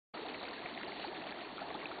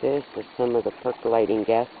This is some of the percolating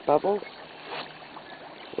gas bubbles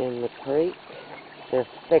in the creek. They're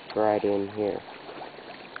thick right in here.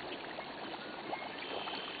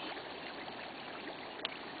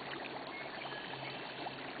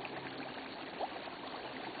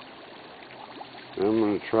 I'm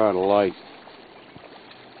going to try to light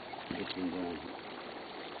this one down.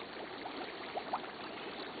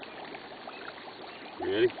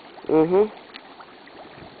 Ready? Mm-hmm.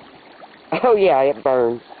 Oh yeah, it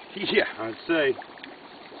burns. Yeah, I'd say.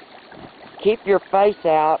 Keep your face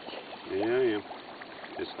out. Yeah, I am.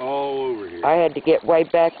 It's all over here. I had to get way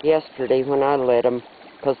back yesterday when I lit them,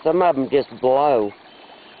 because some of them just blow.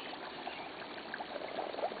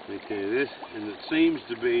 Okay, this, and it seems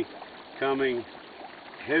to be coming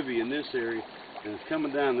heavy in this area, and it's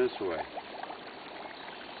coming down this way.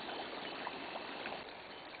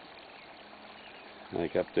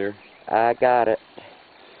 Like up there? I got it.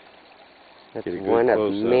 That's one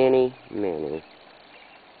of many, many.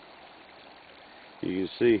 You can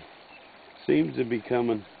see, seems to be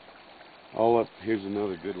coming all up. Here's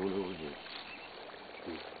another good one over here.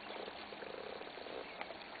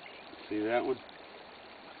 See that one?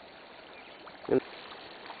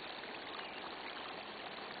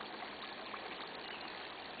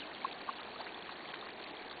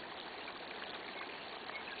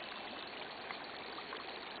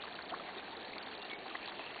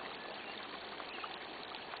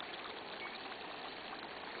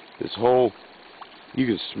 This whole, you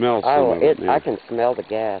can smell some of it now. I can smell the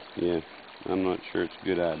gas. Yeah, I'm not sure it's a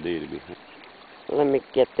good idea to be. Let me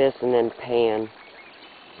get this and then pan.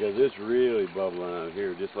 Because it's really bubbling out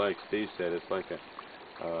here, just like Steve said, it's like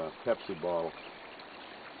a Pepsi bottle.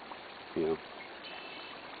 You know.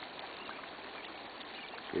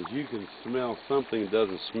 Because you can smell something that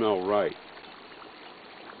doesn't smell right.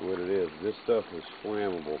 What it is. This stuff is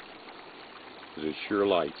flammable. It sure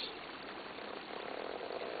lights.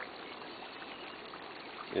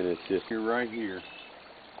 And it's just here, right here,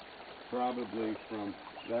 probably from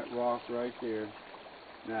that rock right there.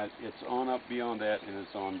 Now it's on up beyond that, and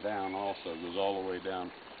it's on down also. It goes all the way down,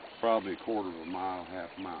 probably a quarter of a mile, half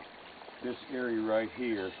a mile. This area right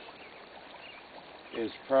here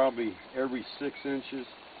is probably every 6 inches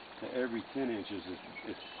to every 10 inches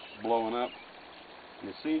it's blowing up. And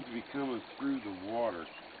it seems to be coming through the water,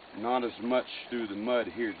 not as much through the mud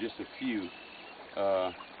here, just a few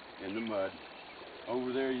in the mud.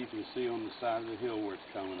 Over there you can see on the side of the hill where it's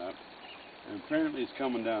coming up. And apparently it's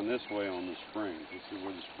coming down this way on the spring. This is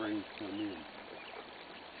where the springs come in.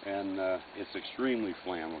 And it's extremely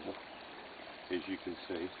flammable, as you can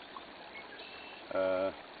see.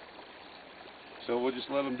 So we'll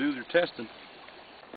just let them do their testing.